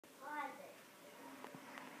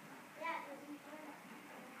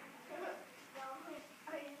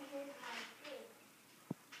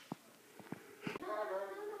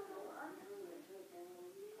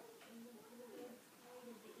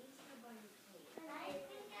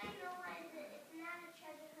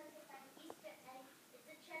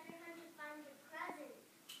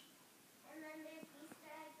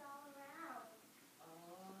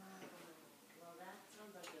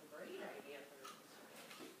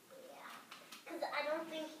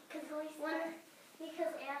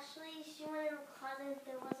Ashley, she wanted to call it if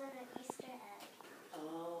there wasn't an Easter egg.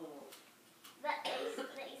 Oh. The Easter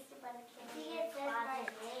bunny candy. See, it says my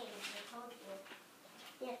name. I told you.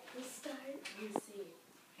 Yeah, we start. You see.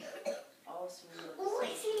 Oh, so oh, I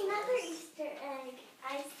see another Easter egg.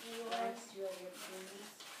 I see one.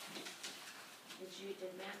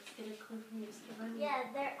 Did Max get a clue from Easter Bunny? Yeah,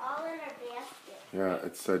 they're all in our basket. Yeah,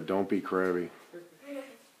 it said, "Don't be crabby."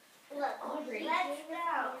 Look, Audrey, let's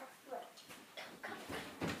go.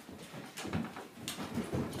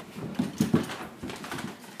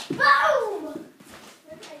 Boom!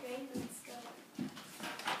 Where did my rain boots go?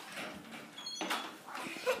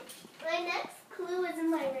 My next clue is in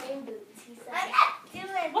my rain boots, he said. I'm not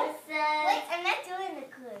doing this. Wait, I'm not doing the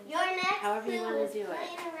clue. Your next However clue you want is to do it.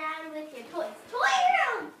 playing around with your toys. Toy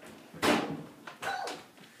room! Boom!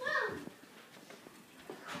 Boom!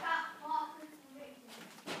 Stop walking.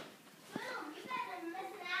 Boom! You guys are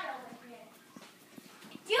missing out over here.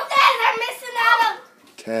 You guys are missing out.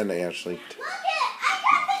 10, Ashley. Look it! I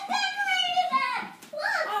got the decorated egg!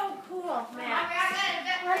 Look! Oh, cool, Max.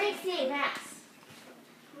 Let me see. Max.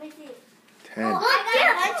 Let me see. 10. Oh, I got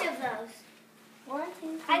a bunch of those. 1, 2,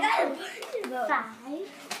 3, I got a bunch of those. 5.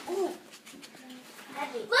 Ooh.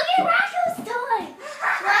 Heavy. Look at Rocco's toy!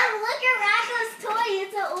 Mom, look at Rocco's toy.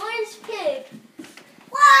 It's an orange pig.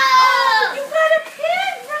 Whoa! Oh, you got a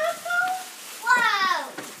pig, Rocco? Whoa!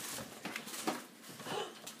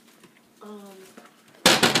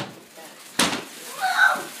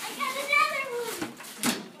 I got another one.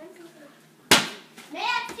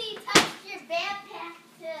 Maxie touched your backpack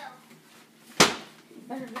too.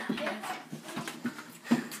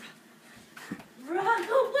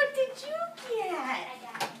 Rocco, what did you get? I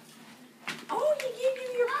got it. Oh, he gave you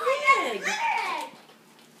your pig.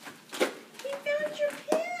 He found your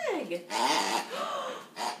pig.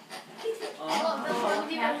 Even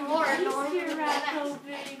more Happy Easter, Rocco,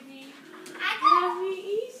 baby. I got. Happy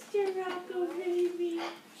Easter, Rocco, baby.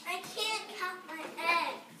 I can't count my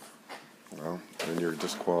eggs. Well, then you're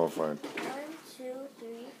disqualified. 1, 2,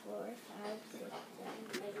 3, 4, 5, 6,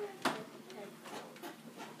 7, 8, 9, 10.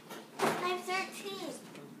 I have 13.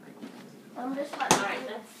 I'm just All right,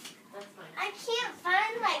 that's fine. I can't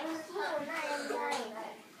find my phone. I am dying.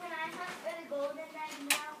 Can I hunt for the golden egg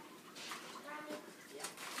now? Mommy?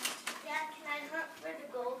 Yeah, can I hunt for the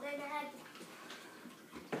golden egg?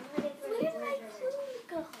 Where did my clue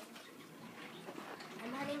go?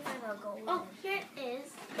 I'm hunting for the golden egg. Oh, here it is.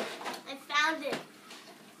 I found it.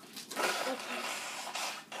 Okay.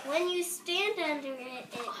 When you stand under it,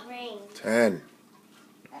 it rains. 10.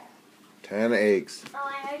 10 eggs. Oh,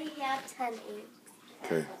 I already have 10 eggs.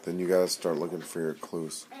 Okay, then you gotta start looking for your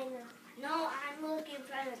clues. I know. No, I'm looking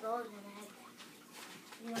for the golden egg.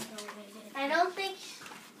 You don't know what it is. I don't think...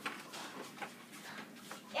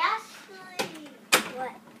 Ashley!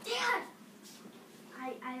 What? Dad! I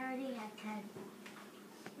already have 10.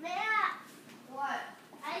 Matt! What?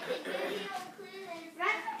 I can give you a clue.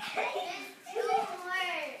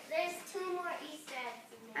 There's two more Easter eggs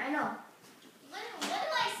in there. I know. What do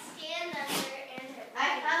I stand under and it rains? I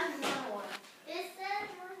found another one. It says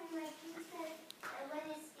like you said that when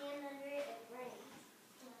you stand under it, it rains.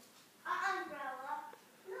 Umbrella.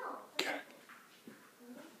 No.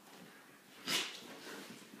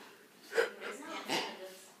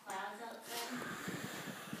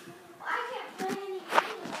 I can't play any games.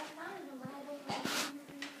 I found them. I don't know.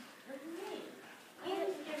 What do you mean?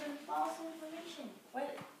 And giving false information. What?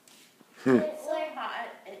 It's So hot,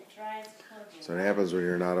 it dries clothes. So what happens when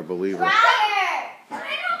you're not a believer? Dryer! I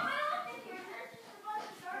don't know if you're just about to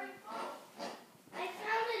start full. I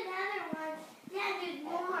found another one. Yeah, there's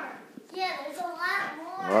more. Yeah, there's a lot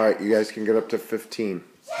more. All right, you guys can get up to 15.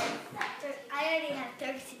 I already have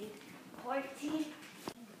 13. 14.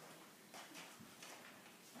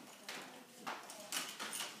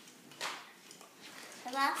 I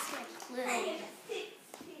lost my clue. I got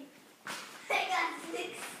 16. I got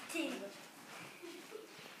 16.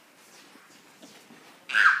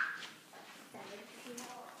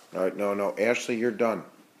 All right, no, Ashley, you're done.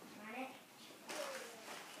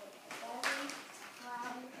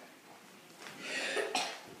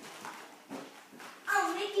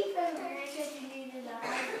 Oh, Mickey from the needed a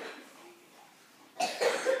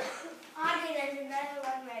Audrey, there's another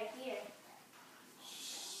one right here.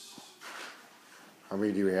 How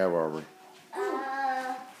many do you have, Aubrey? I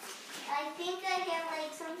think I have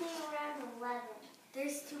like something around 11.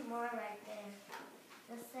 There's 2 more right there.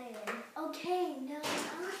 Just saying. Okay, no, I'm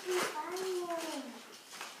not finding one.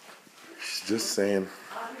 She's just saying.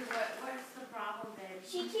 Audrey, what's the problem, babe?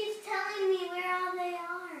 She keeps telling me where all they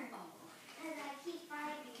are. And I keep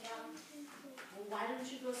finding them. Well, why don't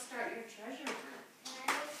you go start your treasure hunt?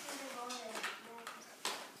 And I was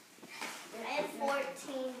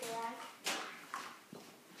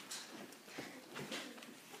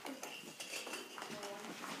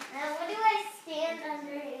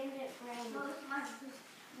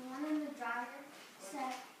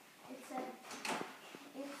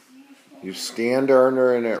You stand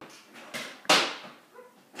under and it.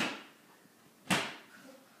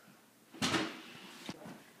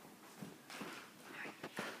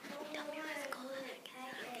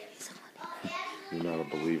 You're not a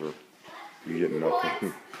believer. You get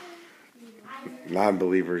nothing.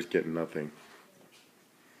 Non-believers get nothing.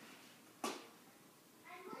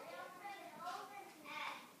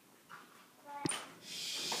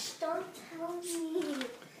 Don't tell me.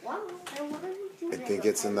 Wow, I want to do I think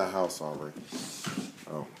it's in the house, Aubrey.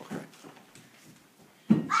 Oh, okay.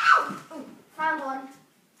 Ow! Oh, found one.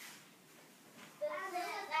 The clue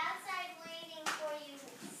is outside waiting for you,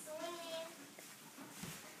 swinging.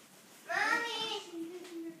 Mommy!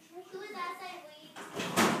 Who is outside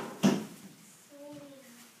waiting?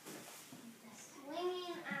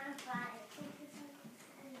 Swinging on fire.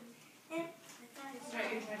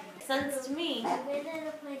 Sense to me. The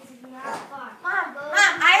visitor place is not far. Mom,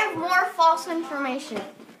 I have more false information.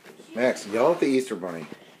 Max, yell at the Easter Bunny.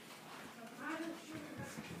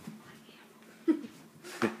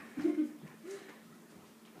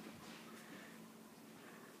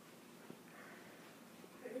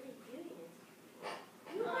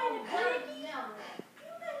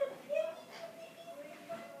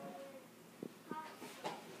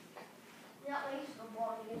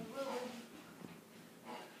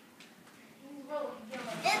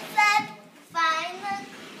 It said, find the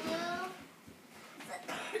clue.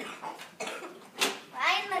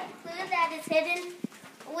 Find the clue that is hidden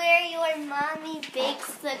where your mommy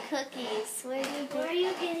bakes the cookies. Where are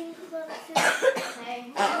you getting closer?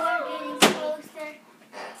 You are getting closer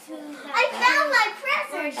to the I found my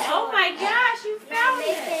present! Oh my gosh, you found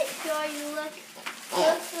Make it! sure you look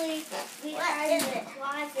closely behind the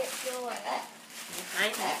closet door.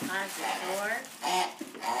 Behind the closet door?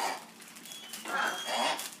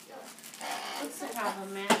 What's the problem,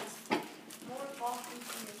 Max? More false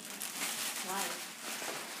information. Why?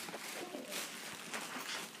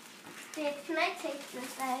 Can I take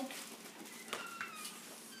this egg?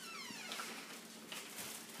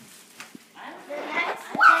 The next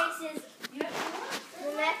place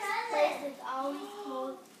is always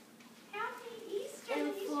cold Happy Easter! and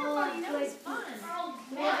The Easter full Bunny, of that good was fun.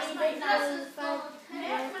 Maybe they will find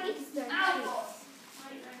Easter treats.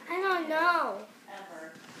 I don't know.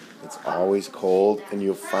 Ever. It's always cold and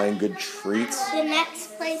you'll find good treats. The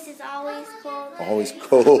next place is always cold. Always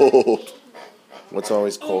cold. What's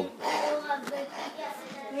always cold? And full of good.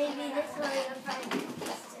 Maybe this way you'll find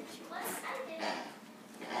Easter treats.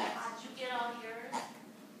 Did you get all yours?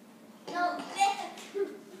 No,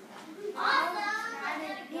 not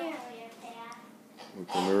in here.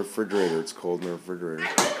 Look in the refrigerator. It's cold in the refrigerator.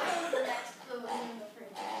 Hey,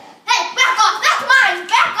 back off! That's mine!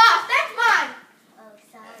 Back off! That's mine! Oh,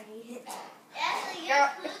 sorry. Ashley, your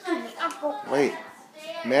clues are Wait,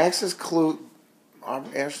 Max's clue.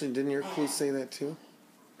 Ashley, didn't your clue say that too?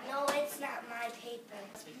 No, it's not my paper.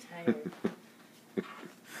 Must be tired.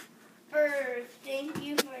 Burr, thank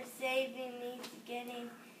you for saving me getting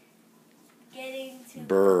to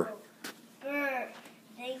Burr. cold. Burr,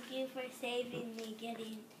 thank you for saving me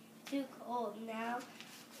getting too cold. Now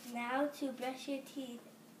to brush your teeth,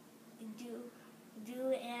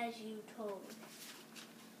 do as you told.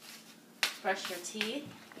 Brush your teeth?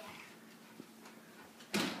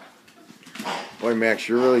 Boy, Max,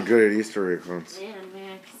 you're really good at Easter egg hunts. Man,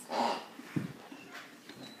 Max.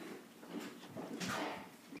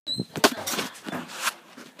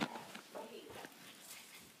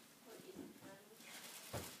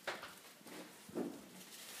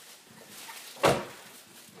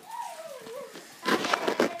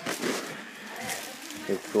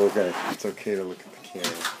 Take a look at it. It's okay to look at the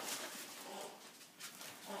camera.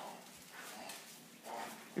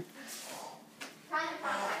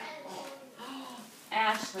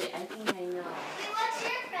 Ashley, I think I know. What's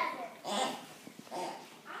your present?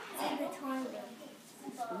 In the toilet.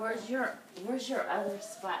 Where's your other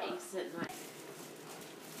spot you sit in?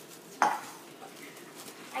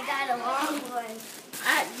 I got a long one.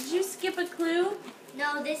 Did you skip a clue?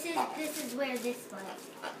 No, this is where this was.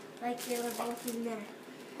 Like they were both in there.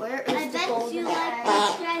 Where is I the bet golden you like egg?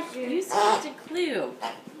 the treasure. You skipped a clue.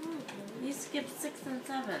 You skipped 6 and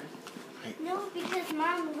 7. No, because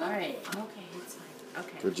Mom looked Alright, it. okay, it's fine.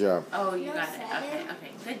 Okay. Good job. Oh, you No, got it. 7.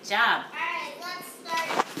 Okay. Good job. Alright, let's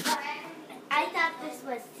start. I thought this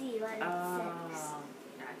was C, like 6.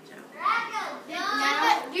 Gotcha.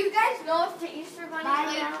 Now, Do you guys know if the Easter Bunny Bye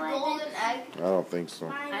laid now, the golden egg? I don't think so.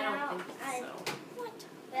 find I out. don't think I so.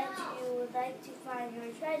 bet you would like to find your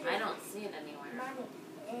treasure. I don't see it anywhere. Mommy,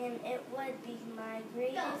 and it would be my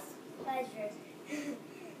greatest pleasure.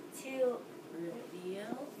 to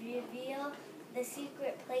Reveal. the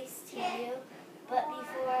secret place to you, but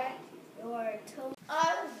before you're told.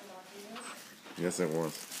 Yes, it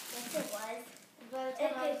was. Yes, it was. By the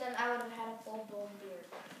time I was done, I would have had a full-blown beard.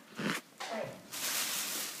 Right.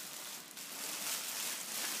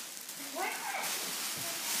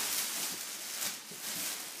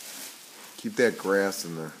 Keep that grass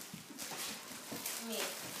in there. Me.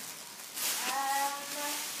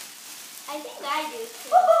 I think I do too.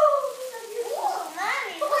 Oh,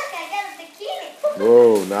 Mommy, look, I got a bikini.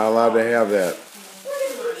 Whoa, not allowed to have that.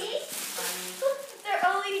 They're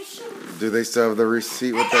only shoes. Do they still have the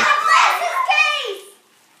receipt with I the... got a glasses case.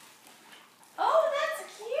 Oh, that's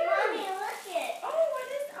cute. Mommy, look it. Oh, what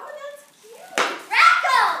is? Oh, that's cute.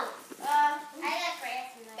 Raccoons. I got grass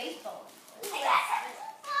in there. Baseball. I got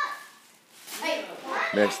Hey,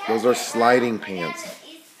 Max, those are sliding pants.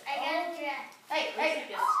 I got a dress.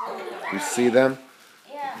 hey. You see them?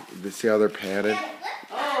 Yeah. You see how they're padded?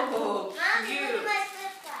 Oh, Mommy, cute. look at my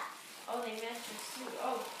flip-flops. Oh, they match your suit.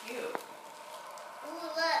 Oh, cute. Ooh,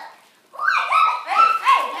 look. Oh, I got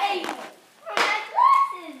it. Hey. For my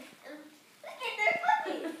glasses. Look at their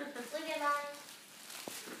cookies. Look at mine.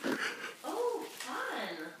 Oh,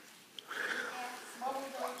 fun.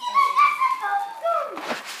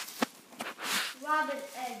 Robin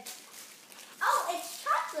eggs. Oh, it's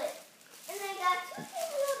chocolate. And I got two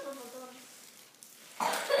things.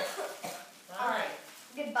 Alright.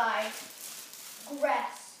 Goodbye.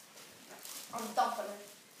 Grass. I'm dumping it.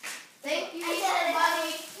 Thank you, Easter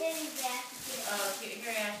Bunny. Oh, cute.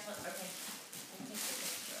 Here, Ashley. Okay. I'll take the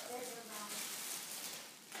picture of it.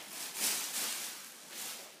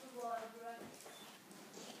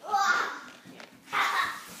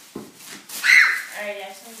 All right,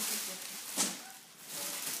 Ashley.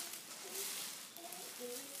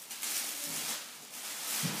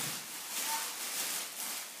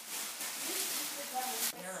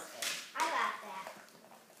 I got that.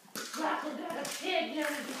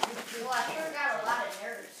 Well, I sure got a lot of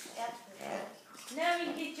nerds. That's for sure. Now you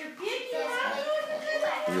get your piggy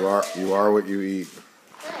out. You are what you eat.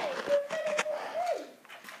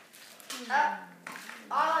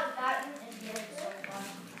 All I've gotten is nerds so far.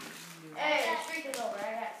 Hey,